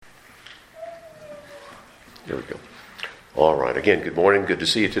Here we go. All right. Again, good morning. Good to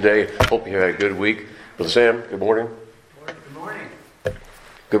see you today. Hope you had a good week. Brother Sam, good morning. Good morning.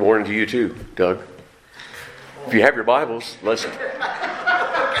 Good morning to you too, Doug. If you have your Bibles, let's...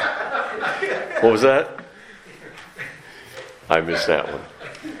 What was that? I missed that one.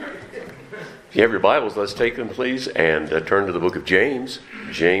 If you have your Bibles, let's take them, please, and turn to the book of James.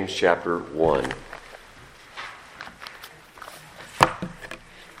 James chapter 1.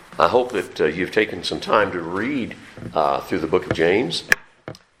 I hope that you've taken some time to read through the book of James.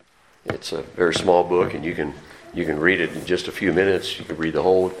 It's a very small book, and you can read it in just a few minutes. You can read the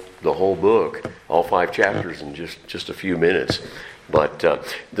whole book, all 5 chapters, in just a few minutes. But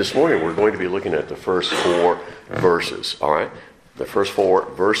this morning we're going to be looking at the first 4 verses. All right, the first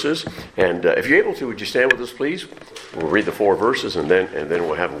 4 verses. And if you're able to, would you stand with us, please? We'll read the 4 verses, and then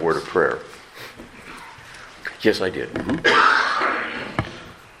we'll have a word of prayer. Yes, I did. Mm-hmm.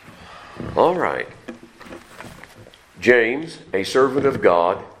 All right. James, a servant of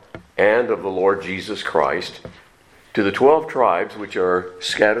God and of the Lord Jesus Christ, to the 12 tribes which are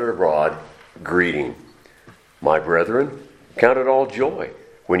scattered abroad, greeting. My brethren, count it all joy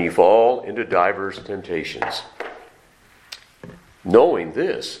when you fall into divers temptations, knowing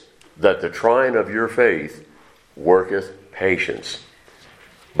this, that the trying of your faith worketh patience.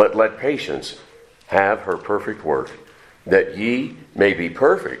 But let patience have her perfect work, that ye may be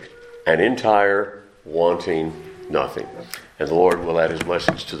perfect and entire, wanting nothing. And the Lord will add his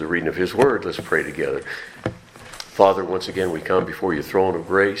blessings to the reading of his word. Let's pray together. Father, once again we come before your throne of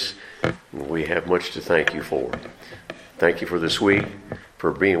grace, and we have much to thank you for. Thank you for this week,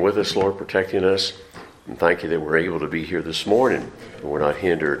 for being with us, Lord, protecting us. And thank you that we're able to be here this morning, and we're not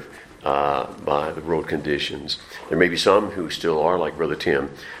hindered by the road conditions. There may be some who still are, like Brother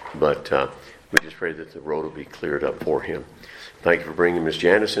Tim, but we just pray that the road will be cleared up for him. Thank you for bringing Miss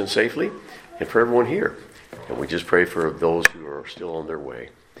Janice in safely, and for everyone here. And we just pray for those who are still on their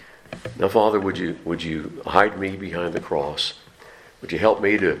way. Now, Father, would you hide me behind the cross? Would you help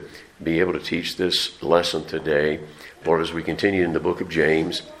me to be able to teach this lesson today? Lord, as we continue in the book of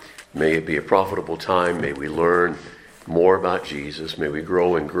James, may it be a profitable time. May we learn more about Jesus. May we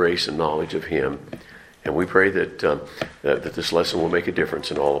grow in grace and knowledge of him. And we pray that this lesson will make a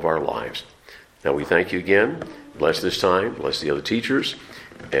difference in all of our lives. Now, we thank you again. Bless this time. Bless the other teachers.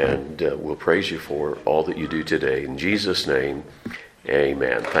 And we'll praise you for all that you do today. In Jesus' name,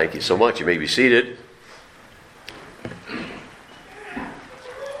 amen. Thank you so much. You may be seated.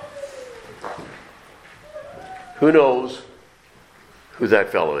 Who knows who that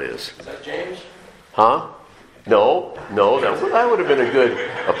fellow is? Is that James? Huh? No, that would have been a good,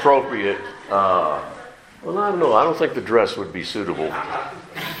 appropriate, well, I don't know. I don't think the dress would be suitable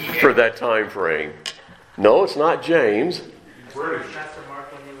for that time frame. No, it's not James. British.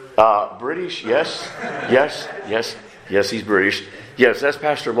 British, yes, he's British. Yes, that's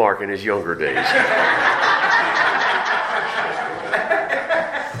Pastor Mark in his younger days.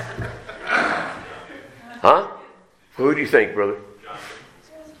 Huh? Who do you think, brother?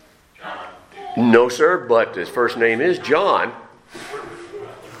 John. No, sir, but his first name is John.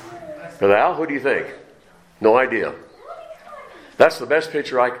 Brother Al, who do you think? No idea. That's the best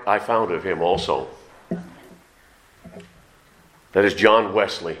picture I found of him also. That is John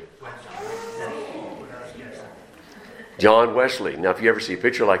Wesley. John Wesley. Now, if you ever see a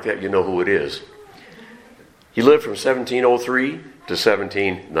picture like that, you know who it is. He lived from 1703 to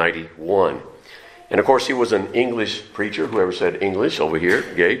 1791. And, of course, he was an English preacher. Whoever said English over here,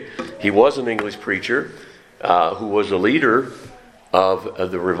 Gabe. He was an English preacher who was a leader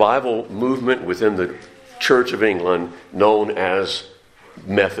of the revival movement within the Church of England known as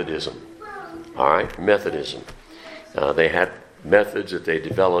Methodism. All right, Methodism. They had methods that they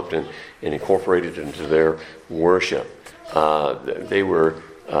developed and incorporated into their worship. They were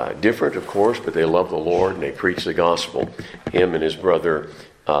different, of course, but they loved the Lord and they preached the gospel. Him and his brother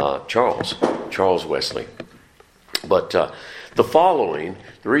Charles Wesley. But the following,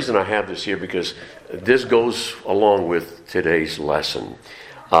 the reason I have this here, because this goes along with today's lesson.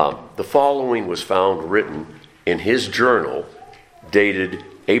 The following was found written in his journal, dated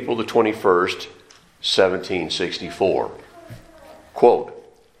April the 21st, 1764. Quote,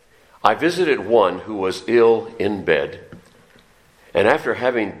 I visited one who was ill in bed, and after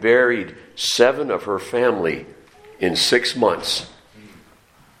having buried 7 of her family in 6 months,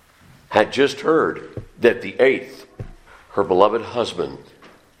 had just heard that the 8th, her beloved husband,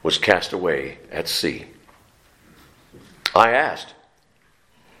 was cast away at sea. I asked,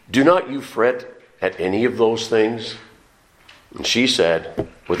 do not you fret at any of those things? And she said,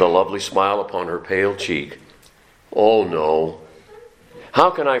 with a lovely smile upon her pale cheek, oh no, how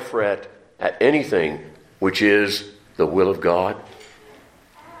can I fret at anything which is the will of God.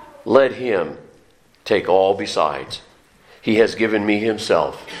 Let him take all besides. He has given me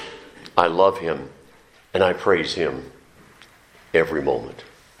himself. I love him, and I praise him every moment.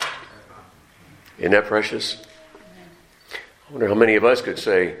 Isn't that precious? I wonder how many of us could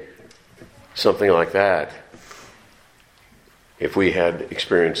say something like that if we had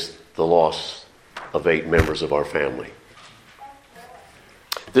experienced the loss of 8 members of our family.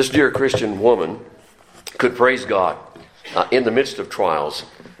 This dear Christian woman could praise God in the midst of trials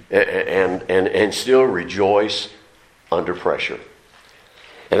and still rejoice under pressure.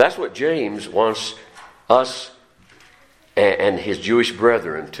 And that's what James wants us and his Jewish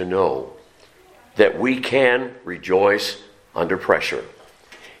brethren to know, that we can rejoice under pressure.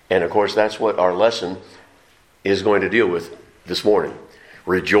 And of course, that's what our lesson is going to deal with this morning.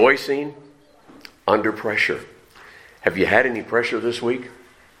 Rejoicing under pressure. Have you had any pressure this week?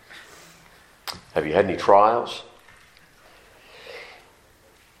 Have you had any trials?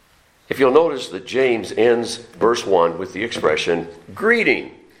 If you'll notice that James ends verse 1 with the expression,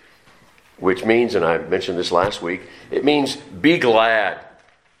 greeting, which means, and I mentioned this last week, it means be glad,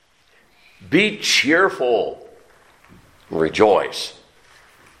 be cheerful, rejoice.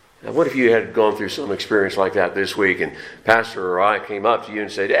 Now, what if you had gone through some experience like that this week, and Pastor or I came up to you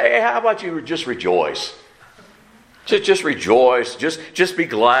and said, hey, how about you just rejoice? Just rejoice. Just be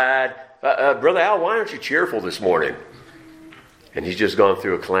glad. Brother Al, why aren't you cheerful this morning? And he's just gone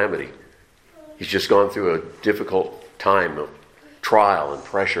through a calamity. He's just gone through a difficult time of trial and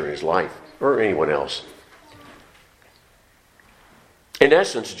pressure in his life, or anyone else. In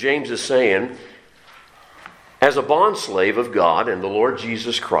essence, James is saying, as a bondslave of God and the Lord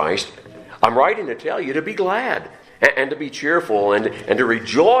Jesus Christ, I'm writing to tell you to be glad and to be cheerful and to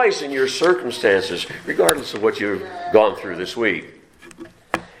rejoice in your circumstances, regardless of what you've gone through this week.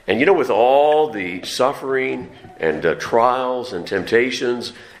 And you know, with all the suffering and trials and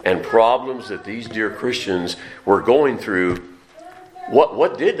temptations and problems that these dear Christians were going through,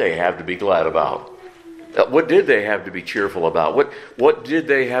 what did they have to be glad about? What did they have to be cheerful about? What did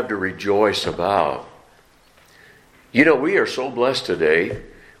they have to rejoice about? You know, we are so blessed today,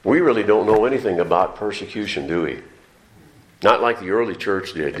 we really don't know anything about persecution, do we? Not like the early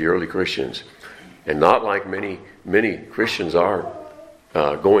church did, the early Christians. And not like many Christians are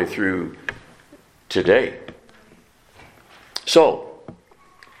going through today. So,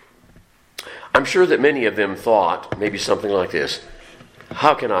 I'm sure that many of them thought maybe something like this: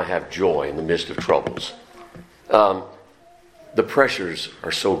 how can I have joy in the midst of troubles? The pressures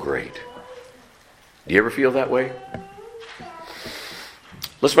are so great. Do you ever feel that way?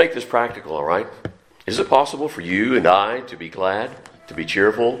 Let's make this practical, all right? Is it possible for you and I to be glad, to be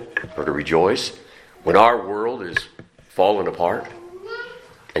cheerful, or to rejoice when our world is falling apart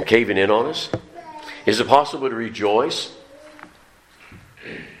and caving in on us? Is it possible to rejoice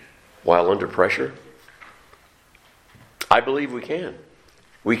while under pressure? I believe we can.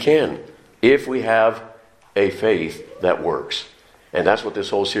 We can, if we have a faith that works. And that's what this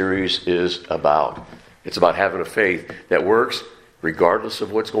whole series is about. It's about having a faith that works regardless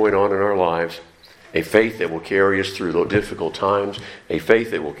of what's going on in our lives. A faith that will carry us through the difficult times. A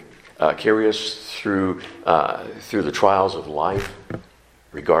faith that will carry us through the trials of life,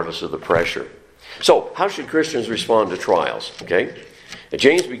 regardless of the pressure. So, how should Christians respond to trials? Okay,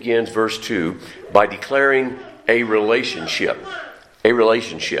 James begins verse 2 by declaring a relationship. A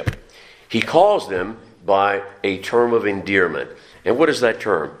relationship. He calls them by a term of endearment. And what is that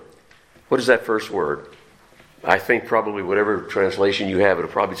term? What is that first word? I think probably whatever translation you have,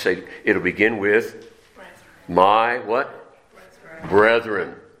 it'll probably say, it'll begin with my what?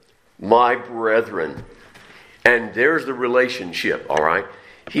 Brethren. My brethren. And there's the relationship, all right?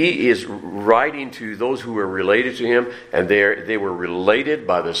 He is writing to those who were related to him, and they were related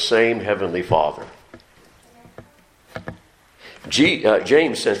by the same Heavenly Father.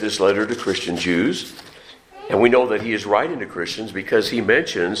 James sent this letter to Christian Jews, and we know that he is writing to Christians because he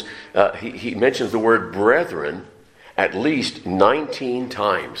mentions the word brethren at least 19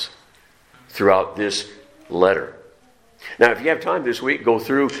 times throughout this letter. Now, if you have time this week, go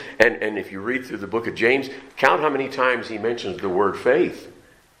through, and if you read through the book of James, count how many times he mentions the word faith.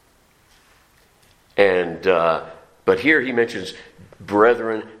 But here he mentions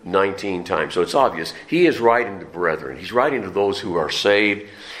brethren 19 times. So it's obvious. He is writing to brethren. He's writing to those who are saved.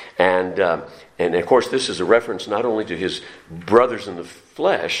 And of course, this is a reference not only to his brothers in the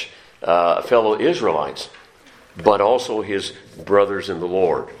flesh, fellow Israelites, but also his brothers in the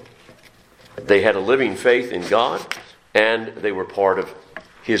Lord. They had a living faith in God, and they were part of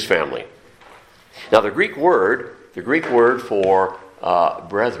his family. Now, the Greek word for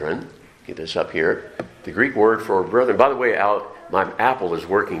brethren, get this up here, The Greek word for brethren. By the way, my Apple is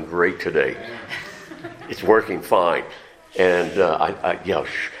working great today. It's working fine. And I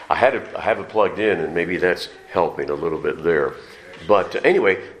have it plugged in, and maybe that's helping a little bit there. But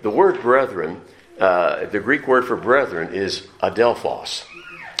anyway, the word brethren, the Greek word for brethren is adelphos.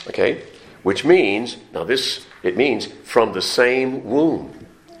 Okay? Which means, it means from the same womb.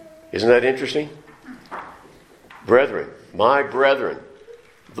 Isn't that interesting? Brethren, my brethren,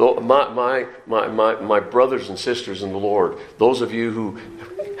 my brothers and sisters in the Lord, those of you who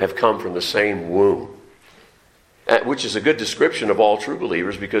have come from the same womb. Which is a good description of all true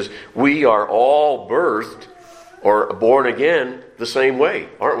believers, because we are all birthed or born again the same way,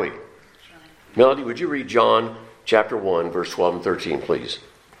 aren't we? Melody, would you read John chapter 1, verse 12 and 13, please?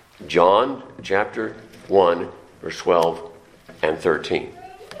 John chapter 1, verse 12 and 13.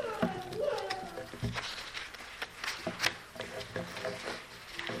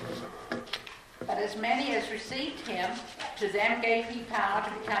 But as many as received him, to them gave he power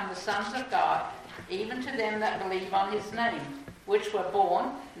to become the sons of God, even to them that believe on his name, which were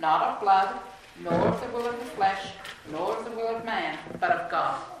born not of blood, nor of the will of the flesh, nor of the will of man, but of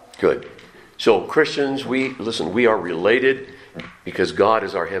God. Good. So Christians, we are related because God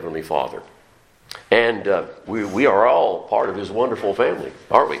is our Heavenly Father. And we are all part of his wonderful family,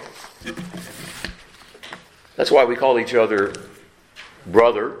 aren't we? That's why we call each other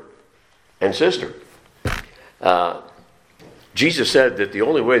brother and sister. Jesus said that the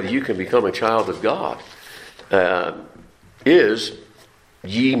only way that you can become a child of God is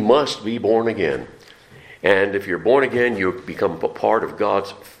ye must be born again. And if you're born again, you become a part of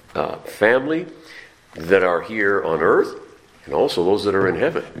God's family that are here on earth, and also those that are in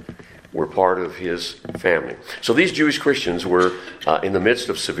heaven. We're part of his family. So these Jewish Christians were in the midst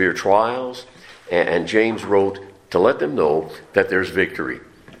of severe trials, and James wrote to let them know that there's victory.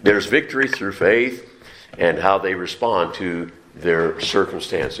 There's victory through faith and how they respond to their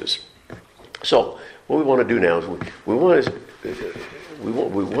circumstances. So what we want to do now is we want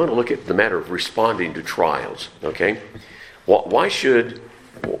to look at the matter of responding to trials. Okay, what should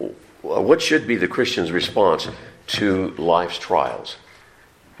be the Christian's response to life's trials?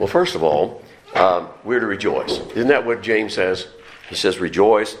 Well, first of all, we're to rejoice. Isn't that what James says? He says,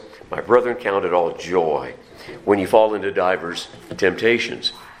 "Rejoice, my brethren, count it all joy when you fall into divers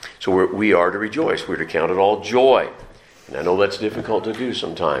temptations." So we are to rejoice. We're to count it all joy. And I know that's difficult to do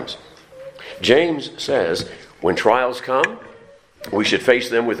sometimes. James says, when trials come, we should face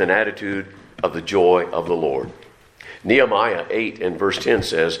them with an attitude of the joy of the Lord. Nehemiah 8 and verse 10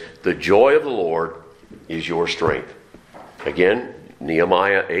 says, "The joy of the Lord is your strength." Again,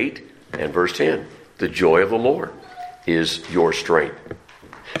 Nehemiah 8 and verse 10. The joy of the Lord is your strength.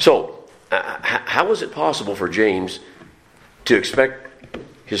 So, how is it possible for James to expect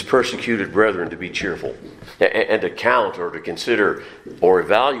his persecuted brethren to be cheerful and to count or to consider or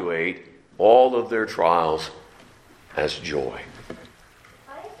evaluate all of their trials as joy?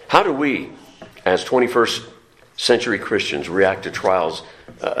 How do we, as 21st century Christians, react to trials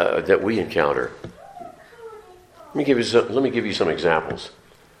that we encounter? Let me give you some examples.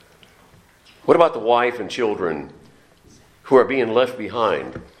 What about the wife and children who are being left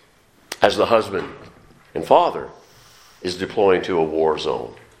behind as the husband and father is deploying to a war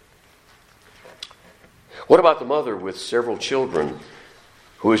zone? What about the mother with several children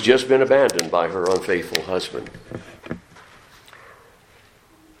who has just been abandoned by her unfaithful husband?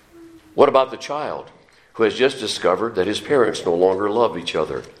 What about the child who has just discovered that his parents no longer love each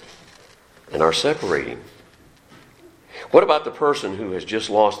other and are separating? What about the person who has just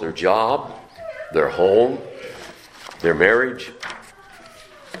lost their job, their home, their marriage,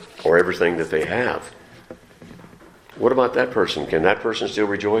 or everything that they have? What about that person? Can that person still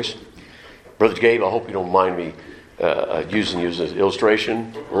rejoice? Brother Gabe, I hope you don't mind me using you as an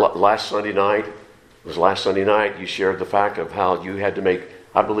illustration. Last Sunday night, you shared the fact of how you had to make,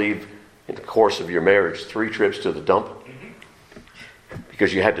 I believe, in the course of your marriage, 3 trips to the dump.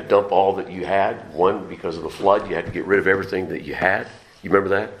 Because you had to dump all that you had. One, because of the flood, you had to get rid of everything that you had. You remember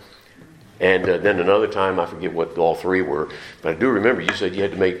that? And then another time, I forget what all 3 were, but I do remember you said you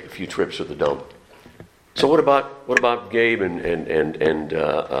had to make a few trips to the dump. So what about Gabe and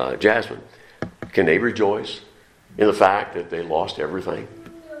Jasmine? Can they rejoice in the fact that they lost everything?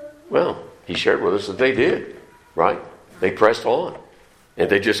 Well, he shared with us that they did, right? They pressed on, and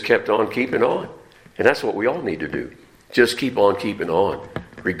they just kept on keeping on. And that's what we all need to do. Just keep on keeping on,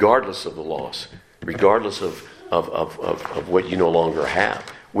 regardless of the loss, regardless of what you no longer have.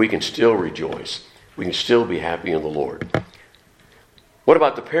 We can still rejoice. We can still be happy in the Lord. What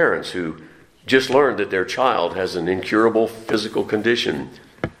about the parents who just learned that their child has an incurable physical condition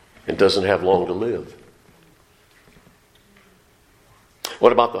and doesn't have long to live?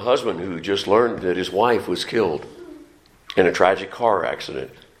 What about the husband who just learned that his wife was killed in a tragic car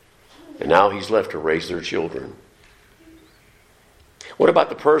accident, and now he's left to raise their children? What about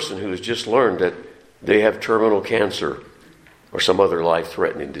the person who has just learned that they have terminal cancer or some other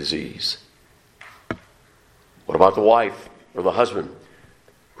life-threatening disease? What about the wife or the husband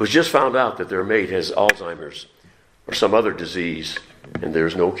who's just found out that their mate has Alzheimer's or some other disease and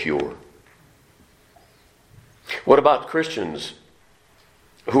there's no cure? What about Christians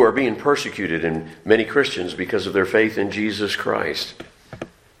who are being persecuted, and many Christians, because of their faith in Jesus Christ?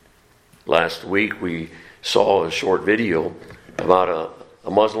 Last week we saw a short video about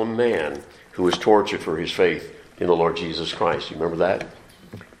a Muslim man who was tortured for his faith in the Lord Jesus Christ. You remember that?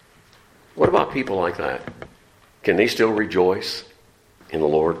 What about people like that? Can they still rejoice in the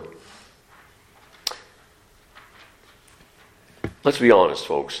Lord? Let's be honest,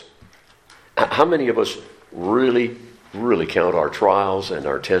 folks. How many of us really count our trials and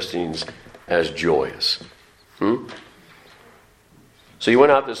our testings as joyous? So you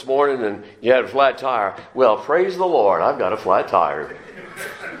went out this morning and you had a flat tire. Well, praise the Lord, I've got a flat tire.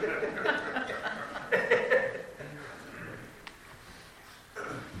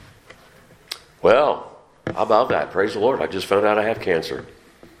 Well, how about that? Praise the Lord, I just found out I have cancer.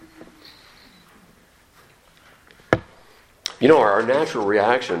 You know, our natural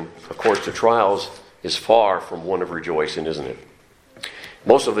reaction, of course, to trials is far from one of rejoicing, isn't it?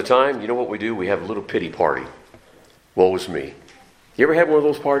 Most of the time, you know what we do? We have a little pity party. Woe is me. You ever had one of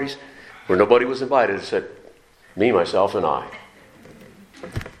those parties where nobody was invited except me, myself, and I?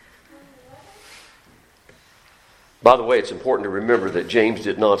 By the way, it's important to remember that James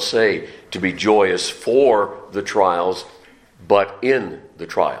did not say to be joyous for the trials, but in the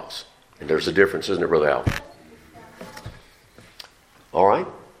trials. And there's a difference, isn't it, Brother Al? All right?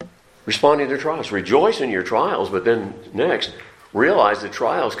 Responding to trials. Rejoice in your trials, but then next, realize that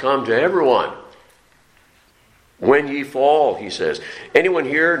trials come to everyone. When ye fall, he says. Anyone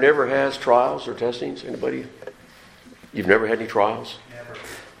here never has trials or testings? Anybody? You've never had any trials?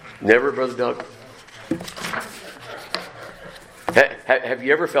 Never, Brother Doug? Have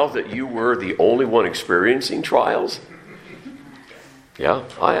you ever felt that you were the only one experiencing trials? Yeah,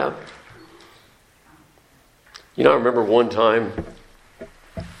 I have. You know, I remember one time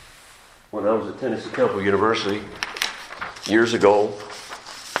when I was at Tennessee Temple University years ago,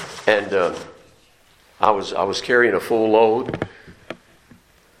 and I was carrying a full load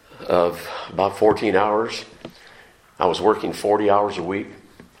of about 14 hours. I was working 40 hours a week.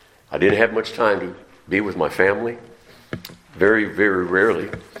 I didn't have much time to be with my family. Very, very rarely.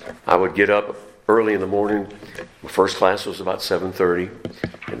 I would get up early in the morning. My first class was about 7:30.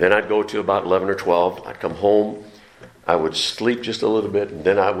 And then I'd go to about 11 or 12. I'd come home. I would sleep just a little bit. And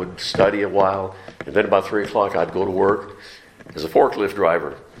then I would study a while. And then about 3 o'clock I'd go to work as a forklift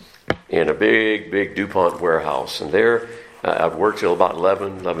driver in a big DuPont warehouse. And there I'd work till about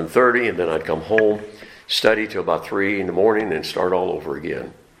 11:30. And then I'd come home, study till about 3 in the morning, and start all over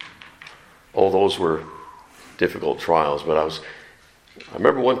again. All those were difficult trials, but I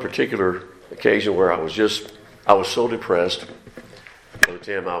remember one particular occasion where I was so depressed. Brother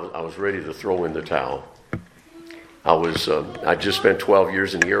Tim, I was ready to throw in the towel. I just spent 12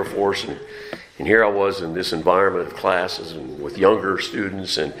 years in the Air Force, and here I was in this environment of classes and with younger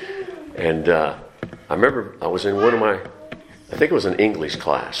students, and I remember I was in I think it was an English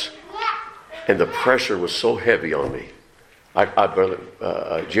class, and the pressure was so heavy on me.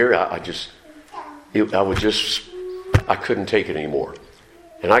 Jerry, I couldn't take it anymore.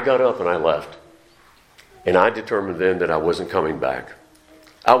 And I got up and I left. And I determined then that I wasn't coming back.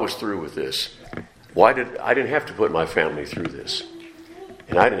 I was through with this. I didn't have to put my family through this.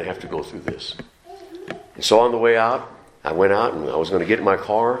 And I didn't have to go through this. And so on the way out, I went out and I was going to get in my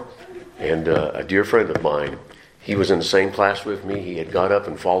car. And a dear friend of mine, he was in the same class with me. He had got up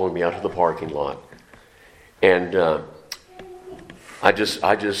and followed me out to the parking lot. And I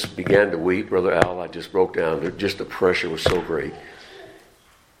just began to weep, Brother Al. I just broke down. The pressure was so great.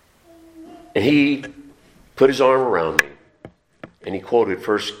 And he put his arm around me, and he quoted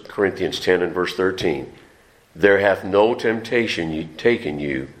 1 Corinthians 10 and verse 13. There hath no temptation taken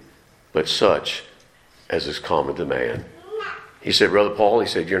you, but such as is common to man. He said, Brother Paul, he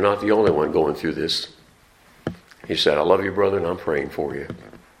said, you're not the only one going through this. He said, I love you, brother, and I'm praying for you.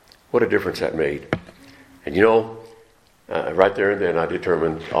 What a difference that made. And you know, right there and then I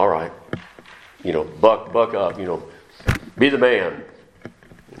determined, all right, buck up, be the man.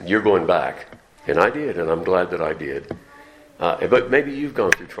 You're going back. And I did, and I'm glad that I did. But maybe you've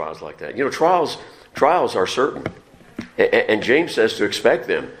gone through trials like that. Trials are certain. And James says to expect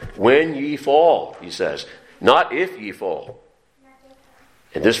them. When ye fall, he says. Not if ye fall.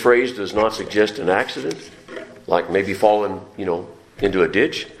 And this phrase does not suggest an accident, like maybe falling, into a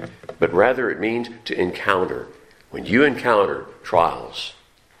ditch, but rather it means to encounter. When you encounter trials.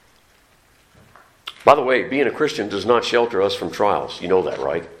 By the way, being a Christian does not shelter us from trials. You know that,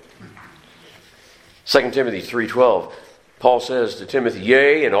 right? 2 Timothy 3:12, Paul says to Timothy,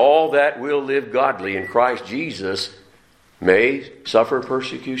 "Yea, and all that will live godly in Christ Jesus may suffer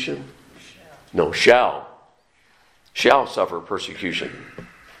persecution." No, shall suffer persecution.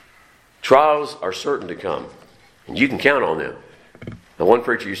 Trials are certain to come, and you can count on them. Now, one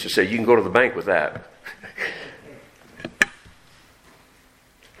preacher used to say, you can go to the bank with that.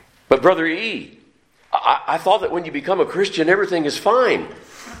 But Brother E., I thought that when you become a Christian, everything is fine.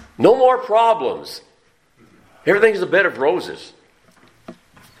 No more problems. Everything's a bed of roses.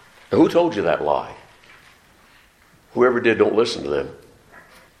 Now, who told you that lie? Whoever did, don't listen to them.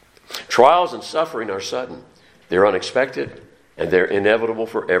 Trials and suffering are sudden. They're unexpected, and they're inevitable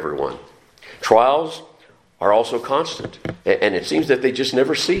for everyone. Trials are also constant, and it seems that they just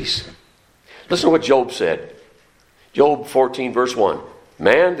never cease. Listen to what Job said. Job 14, verse 1.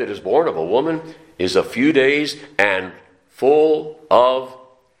 Man that is born of a woman is a few days and full of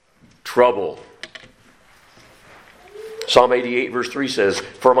trouble. Psalm 88, verse 3 says,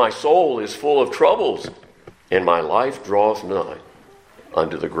 For my soul is full of troubles, and my life draweth nigh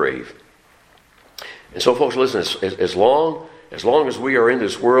unto the grave. And so, folks, listen, as long as we are in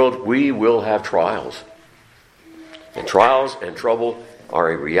this world, we will have trials. And trials and trouble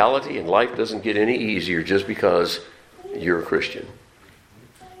are a reality, and life doesn't get any easier just because you're a Christian.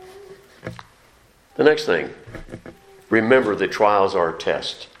 The next thing, remember that trials are a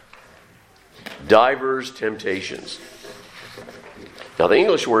test. Divers temptations. Now, the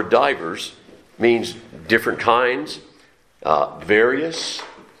English word divers means different kinds, various,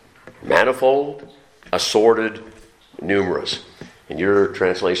 manifold, assorted, numerous. And your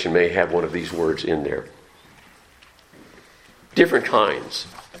translation may have one of these words in there. Different kinds.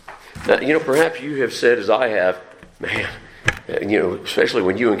 Now, perhaps you have said, as I have, man, especially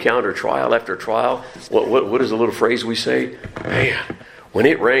when you encounter trial after trial, what is the little phrase we say? Man, when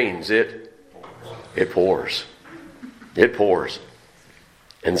it rains, it pours. It pours.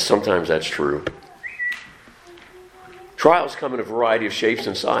 And sometimes that's true. Trials come in a variety of shapes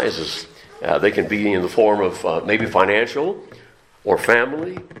and sizes. They can be in the form of maybe financial, or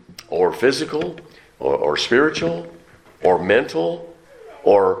family, or physical, or spiritual, or mental,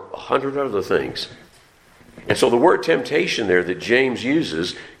 or 100 other things. And so the word temptation there that James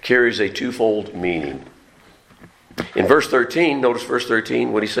uses carries a twofold meaning. In verse 13, notice verse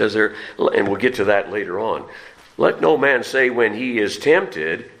 13, what he says there, and we'll get to that later on. Let no man say when he is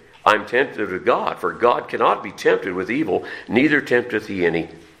tempted, I'm tempted of God, for God cannot be tempted with evil, neither tempteth he any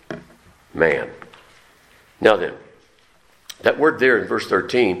man. Now then, that word there in verse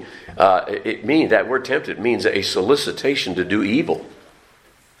 13, that word tempted means a solicitation to do evil,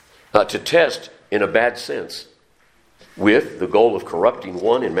 to test in a bad sense, with the goal of corrupting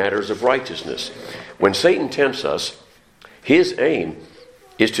one in matters of righteousness. When Satan tempts us, his aim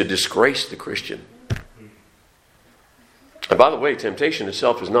is to disgrace the Christian. And by the way, temptation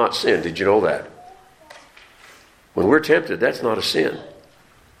itself is not sin. Did you know that? When we're tempted, that's not a sin.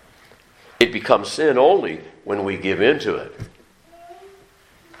 It becomes sin only when we give in to it.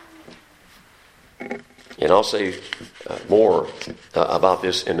 And I'll say more about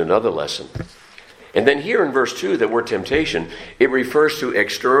this in another lesson. And then here in verse 2, that word temptation, it refers to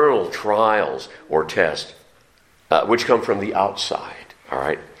external trials or tests, which come from the outside. All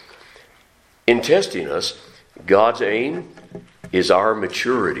right? In testing us, God's aim is our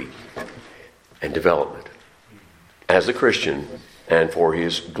maturity and development as a Christian and for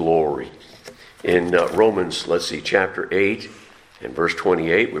His glory. In Romans, chapter 8 and verse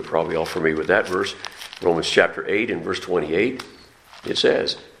 28, we're probably all familiar with that verse. Romans chapter 8 and verse 28, it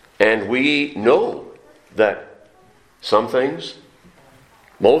says, And we know that some things,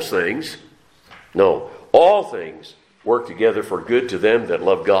 most things, no, all things work together for good to them that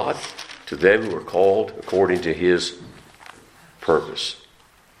love God, to them who are called according to His purpose.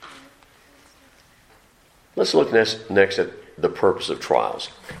 Let's look next at the purpose of trials.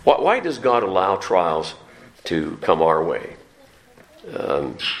 Why does God allow trials to come our way?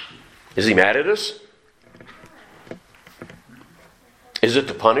 Is He mad at us? Is it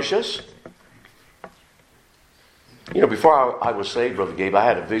to punish us? Before I was saved, Brother Gabe, I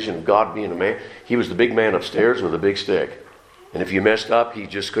had a vision of God being a man. He was the big man upstairs with a big stick. And if you messed up, He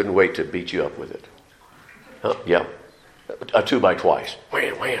just couldn't wait to beat you up with it. Yeah. A 2x twice.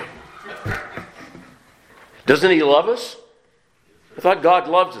 Wham, wham. Doesn't He love us? I thought God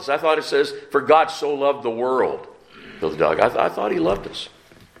loves us. I thought it says, for God so loved the world. Brother Doug, I thought He loved us.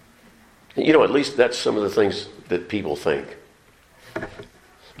 At least that's some of the things that people think.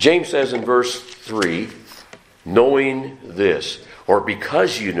 James says in verse 3, knowing this, or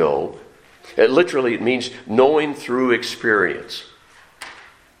because you know, it means knowing through experience.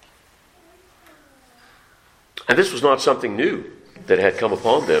 And this was not something new that had come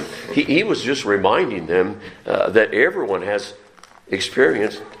upon them. He was just reminding them that everyone has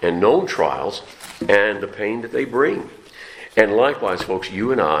experienced and known trials and the pain that they bring. And likewise, folks,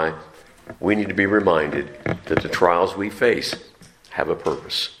 you and I, we need to be reminded that the trials we face have a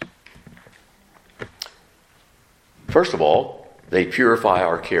purpose. First of all, they purify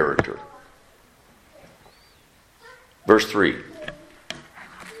our character. Verse 3,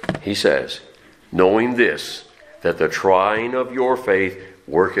 he says, knowing this, that the trying of your faith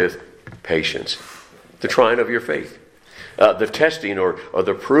worketh patience. The trying of your faith. The testing or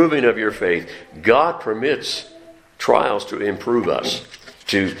the proving of your faith. God permits trials to improve us,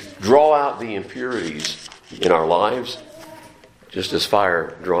 to draw out the impurities in our lives, just as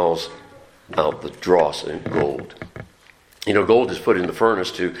fire draws out the dross in gold. Gold is put in the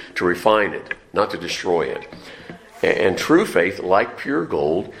furnace to refine it, not to destroy it. And true faith, like pure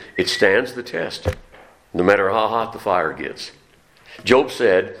gold, it stands the test, no matter how hot the fire gets. Job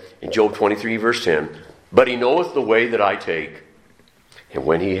said in Job 23 verse 10, but he knoweth the way that I take, and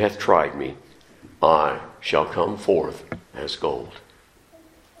when he hath tried me, I shall come forth as gold.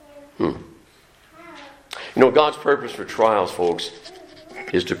 God's purpose for trials, folks,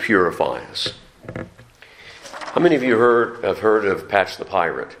 is to purify us. How many of you have heard of Patch the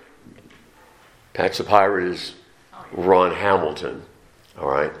Pirate? Patch the Pirate is Ron Hamilton, all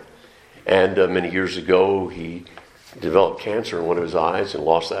right? And many years ago, he developed cancer in one of his eyes and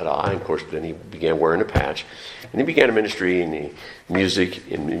lost that eye. And of course, then he began wearing a patch. And he began a ministry in the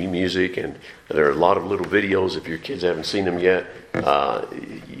music, and there are a lot of little videos. If your kids haven't seen them yet,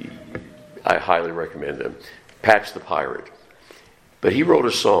 I highly recommend them. Patch the Pirate. But he wrote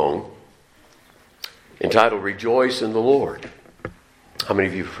a song entitled Rejoice in the Lord. How many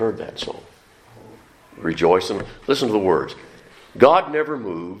of you have heard that song? Rejoice in. Listen to the words. God never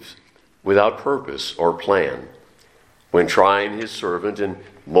moves without purpose or plan when trying his servant and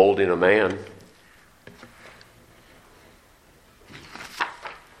molding a man.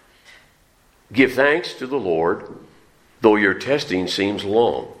 Give thanks to the Lord, though your testing seems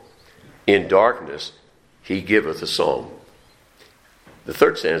long. In darkness he giveth a song. The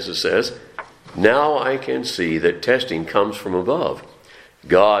third stanza says, now I can see that testing comes from above.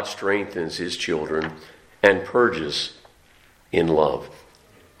 God strengthens his children and purges in love.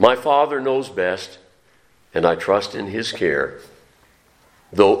 My Father knows best, and I trust in his care.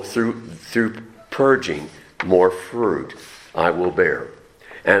 Though through purging, more fruit I will bear.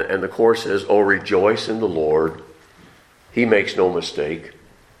 And the chorus says, oh, rejoice in the Lord. He makes no mistake.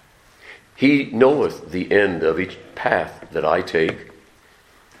 He knoweth the end of each path that I take.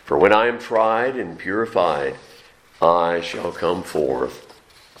 For when I am tried and purified, I shall come forth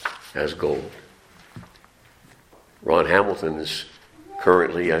as gold. Ron Hamilton is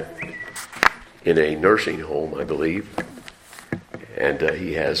currently in a nursing home, I believe. And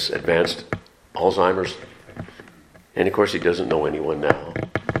he has advanced Alzheimer's. And of course he doesn't know anyone now.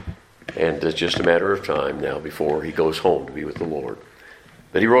 And it's just a matter of time now before he goes home to be with the Lord.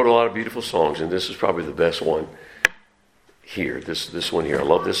 But he wrote a lot of beautiful songs, and this is probably the best one here. This one here. I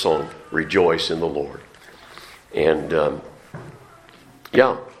love this song, Rejoice in the Lord. And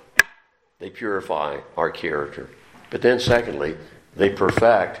they purify our character. But then secondly, they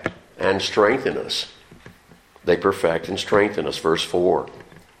perfect and strengthen us. They perfect and strengthen us. Verse 4.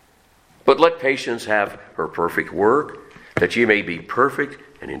 But let patience have her perfect work, that ye may be perfect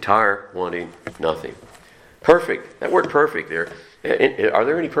and entire, wanting nothing. Perfect. That word perfect there. Are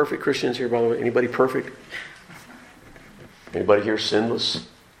there any perfect Christians here, by the way? Anybody perfect? Anybody here sinless?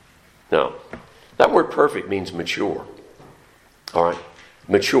 No. That word perfect means mature. All right?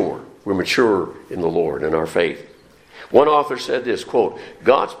 Mature. We're mature in the Lord, in our faith. One author said this, quote,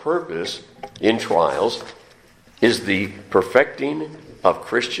 God's purpose in trials is the perfecting of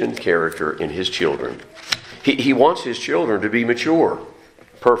Christian character in his children. He wants his children to be mature,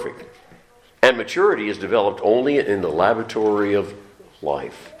 perfect. And maturity is developed only in the laboratory of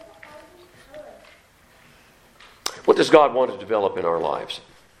life. What does God want to develop in our lives?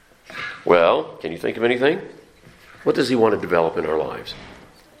 Well, can you think of anything? What does he want to develop in our lives?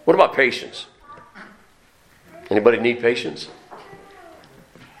 What about patience? Anybody need patience?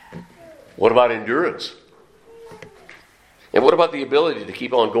 What about endurance? And what about the ability to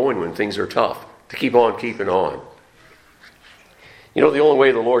keep on going when things are tough? To keep on keeping on? The only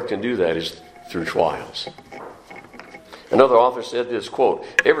way the Lord can do that is through trials. Another author said this, quote,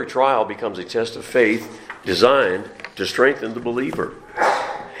 "Every trial becomes a test of faith designed to strengthen the believer.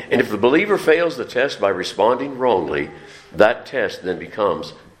 And if the believer fails the test by responding wrongly, that test then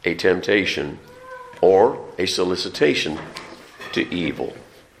becomes a temptation or a solicitation to evil."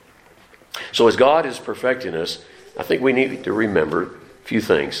 So as God is perfecting us, I think we need to remember a few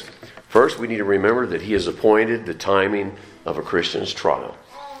things. First, we need to remember that He has appointed the timing of a Christian's trial,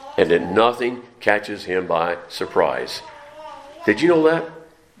 and that nothing catches Him by surprise. Did you know that?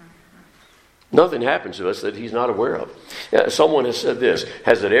 Nothing happens to us that He's not aware of. Someone has said this,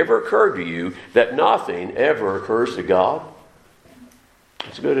 has it ever occurred to you that nothing ever occurs to God?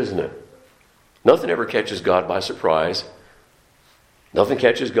 It's good, isn't it? Nothing ever catches God by surprise. Nothing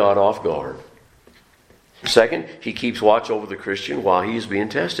catches God off guard. Second, He keeps watch over the Christian while he is being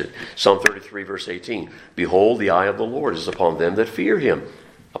tested. Psalm 33 verse 18, "Behold, the eye of the Lord is upon them that fear Him,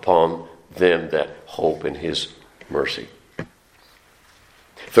 upon them that hope in His mercy."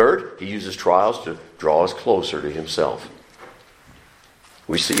 Third, He uses trials to draw us closer to Himself.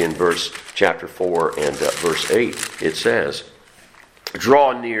 We see in chapter 4 and verse 8, it says,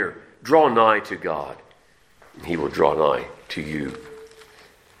 "Draw nigh to God, and He will draw nigh to you."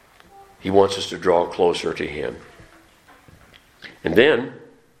 He wants us to draw closer to Him. And then,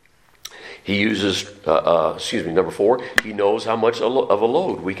 He uses, number 4, He knows how much of a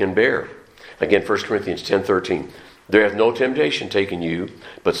load we can bear. Again, 1 Corinthians 10:13. "There hath no temptation taken you,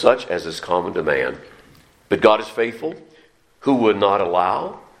 but such as is common to man. But God is faithful, who would not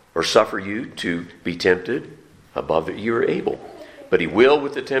allow or suffer you to be tempted above that you are able. But He will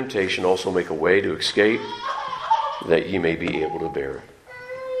with the temptation also make a way to escape, that ye may be able to bear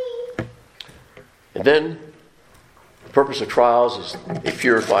it." And then, the purpose of trials is they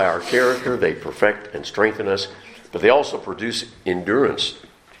purify our character, they perfect and strengthen us, but they also produce endurance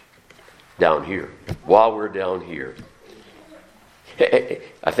down here, while we're down here.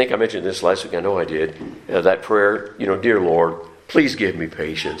 I think I mentioned this last week, I know I did, that prayer, "Dear Lord, please give me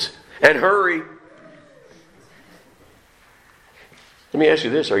patience, and hurry." Let me ask you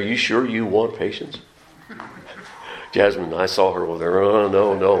this, are you sure you want patience? Jasmine, I saw her with her, "Oh,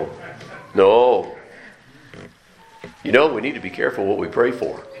 no. We need to be careful what we pray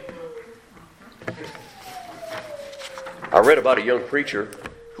for. I read about a young preacher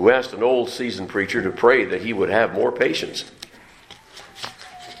who asked an old seasoned preacher to pray that he would have more patience,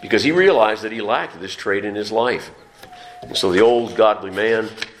 because he realized that he lacked this trait in his life. And so the old godly man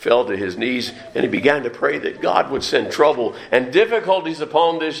fell to his knees and he began to pray that God would send trouble and difficulties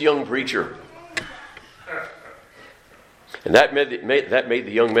upon this young preacher. And that made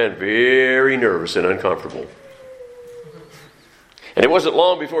the young man very nervous and uncomfortable. And it wasn't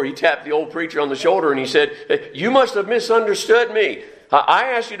long before he tapped the old preacher on the shoulder and he said, "You must have misunderstood me. I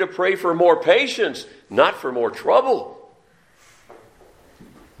asked you to pray for more patience, not for more trouble."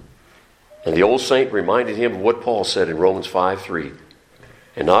 And the old saint reminded him of what Paul said in Romans 5:3.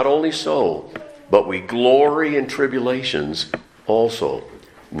 "And not only so, but we glory in tribulations also,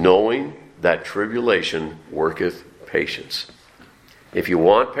 knowing that tribulation worketh patience." If you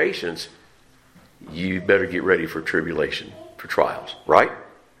want patience, you better get ready for tribulation, for trials, right?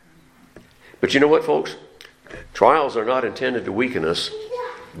 But you know what, folks? Trials are not intended to weaken us,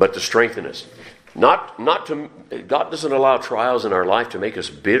 but to strengthen us. God doesn't allow trials in our life to make us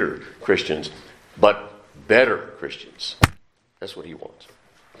bitter Christians, but better Christians. That's what He wants.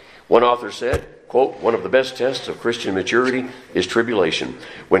 One author said, quote, "One of the best tests of Christian maturity is tribulation.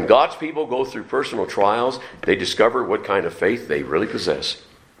 When God's people go through personal trials, they discover what kind of faith they really possess.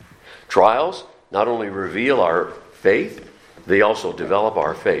 Trials not only reveal our faith, they also develop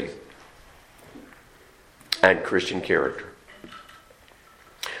our faith and Christian character.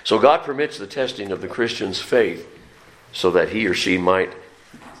 So God permits the testing of the Christian's faith so that he or she might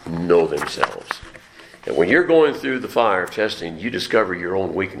know themselves. And when you're going through the fire of testing, you discover your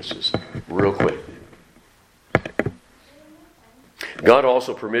own weaknesses real quick. God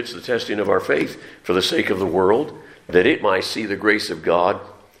also permits the testing of our faith for the sake of the world, that it might see the grace of God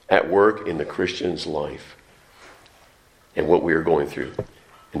at work in the Christian's life and what we are going through,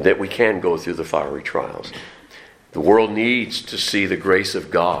 and that we can go through the fiery trials. The world needs to see the grace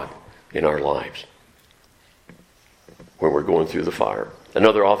of God in our lives when we're going through the fire.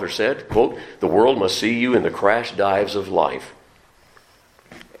 Another author said, quote, "The world must see you in the crash dives of life."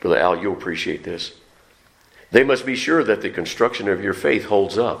 Brother Al, you'll appreciate this. "They must be sure that the construction of your faith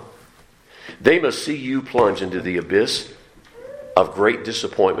holds up. They must see you plunge into the abyss of great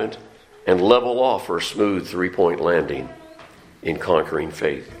disappointment and level off for a smooth three-point landing in conquering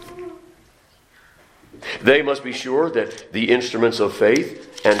faith. They must be sure that the instruments of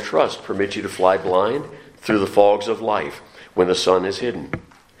faith and trust permit you to fly blind through the fogs of life when the sun is hidden,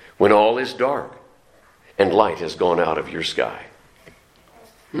 when all is dark and light has gone out of your sky.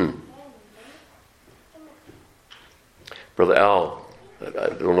 Brother Al, I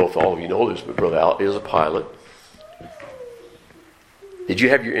don't know if all of you know this, but Brother Al is a pilot. Did you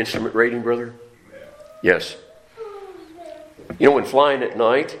have your instrument rating, brother? Yes. You know, when flying at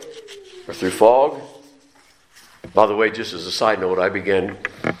night or through fog, by the way, just as a side note, I began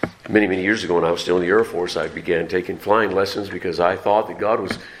many, many years ago when I was still in the Air Force, I began taking flying lessons because I thought that God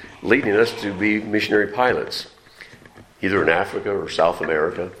was leading us to be missionary pilots, either in Africa or South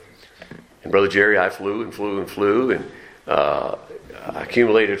America. And Brother Jerry, I flew and I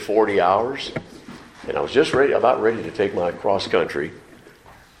accumulated 40 hours, and I was just about ready to take my cross country.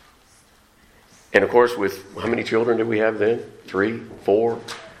 And of course, with how many children did we have then? 3, 4.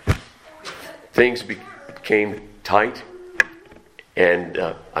 Things became tight, and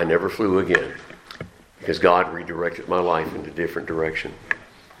I never flew again because God redirected my life in a different direction.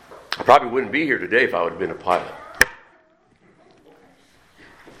 I probably wouldn't be here today if I would have been a pilot.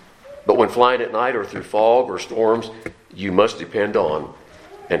 But when flying at night or through fog or storms, you must depend on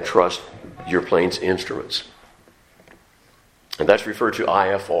and trust your plane's instruments. And that's referred to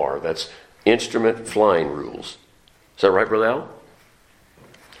IFR. That's Instrument Flying Rules. Is that right, Brother Al?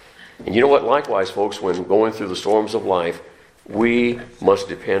 And you know what? Likewise, folks, when going through the storms of life, we must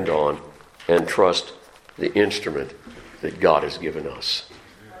depend on and trust the instrument that God has given us,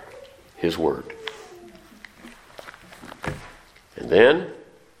 His Word. And then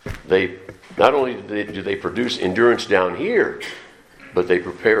they not only do they produce endurance down here, but they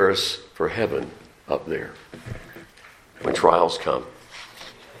prepare us for heaven up there when trials come.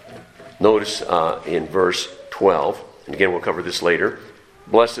 Notice in verse 12, and again we'll cover this later,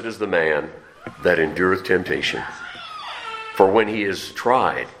 blessed is the man that endureth temptation, for when he is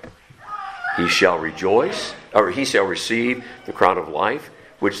tried, he shall rejoice, or he shall receive the crown of life,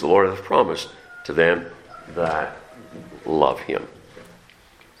 which the Lord hath promised to them that love him.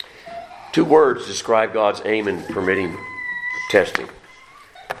 2 words describe God's aim in permitting testing.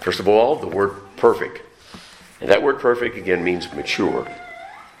 First of all, the word perfect. And that word perfect again means mature.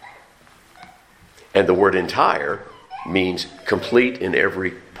 And the word entire means complete in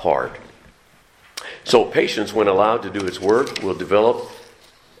every part. So patience, when allowed to do its work, will develop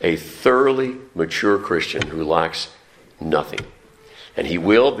a thoroughly mature Christian who lacks nothing. And he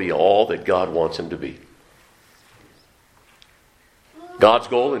will be all that God wants him to be. God's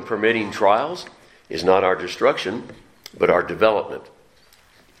goal in permitting trials is not our destruction, but our development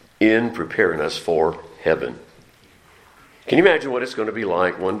in preparing us for heaven. Can you imagine what it's going to be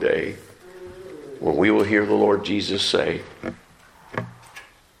like one day when we will hear the Lord Jesus say,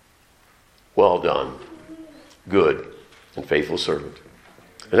 "Well done, good and faithful servant"?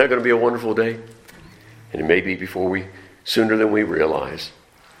 Isn't that going to be a wonderful day? And it may be sooner than we realize.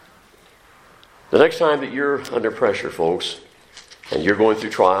 The next time that you're under pressure, folks, and you're going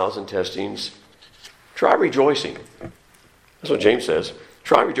through trials and testings, try rejoicing. That's what James says.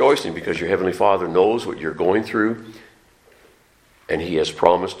 Try rejoicing because your Heavenly Father knows what you're going through, and He has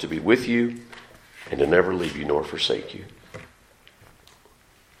promised to be with you and to never leave you nor forsake you.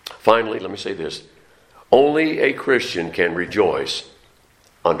 Finally, let me say this. Only a Christian can rejoice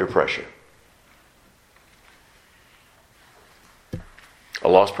under pressure. A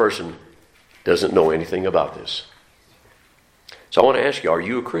lost person doesn't know anything about this. So I want to ask you, are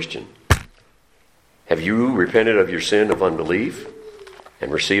you a Christian? Have you repented of your sin of unbelief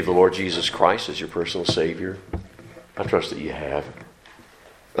and received the Lord Jesus Christ as your personal Savior? I trust that you have.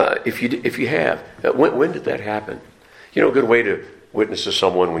 If you have, when did that happen? You know, a good way to witness to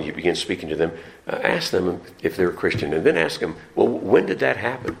someone when you begin speaking to them, ask them if they're a Christian, and then ask them, well, when did that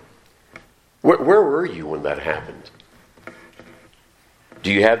happen? Where were you when that happened?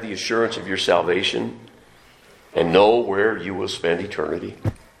 Do you have the assurance of your salvation and know where you will spend eternity?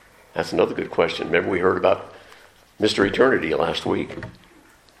 That's another good question. Remember we heard about Mr. Eternity last week.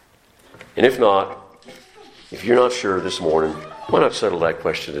 And if not, if you're not sure this morning, why not settle that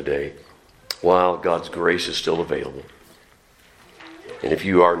question today while God's grace is still available? And if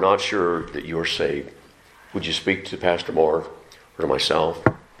you are not sure that you are saved, would you speak to Pastor Mark or to myself,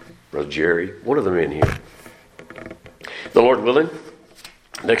 Brother Jerry, one of the men here? The Lord willing,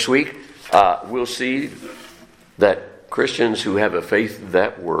 next week we'll see that Christians who have a faith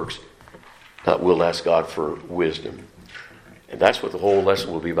that works will ask God for wisdom. And that's what the whole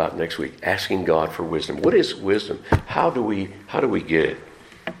lesson will be about next week, asking God for wisdom. What is wisdom? How do we get it?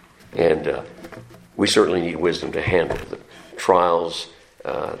 And we certainly need wisdom to handle the trials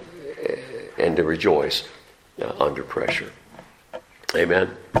and to rejoice under pressure.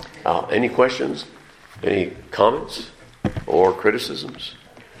 Amen. Any questions? Any comments or criticisms?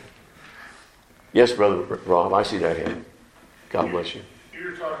 Yes, Brother Rob, I see that hand. God bless you.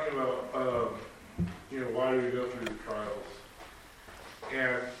 You're talking about, why do we go through the trials?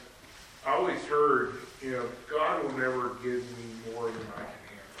 And I always heard, God will never give me more than I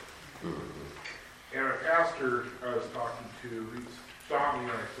can handle. And a pastor I was talking to, he stopped me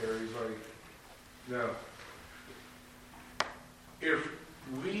right there. He's like, no. If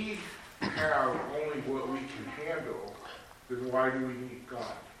we have only what we can handle, then why do we need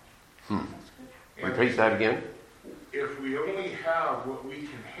God? Repeat that again. If we only have what we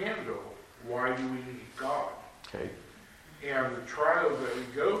can handle, why do we need God? Okay. And the trials that we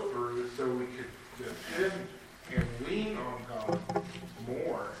go through is so we can depend and lean on God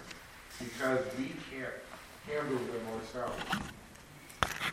more because we can't handle them ourselves.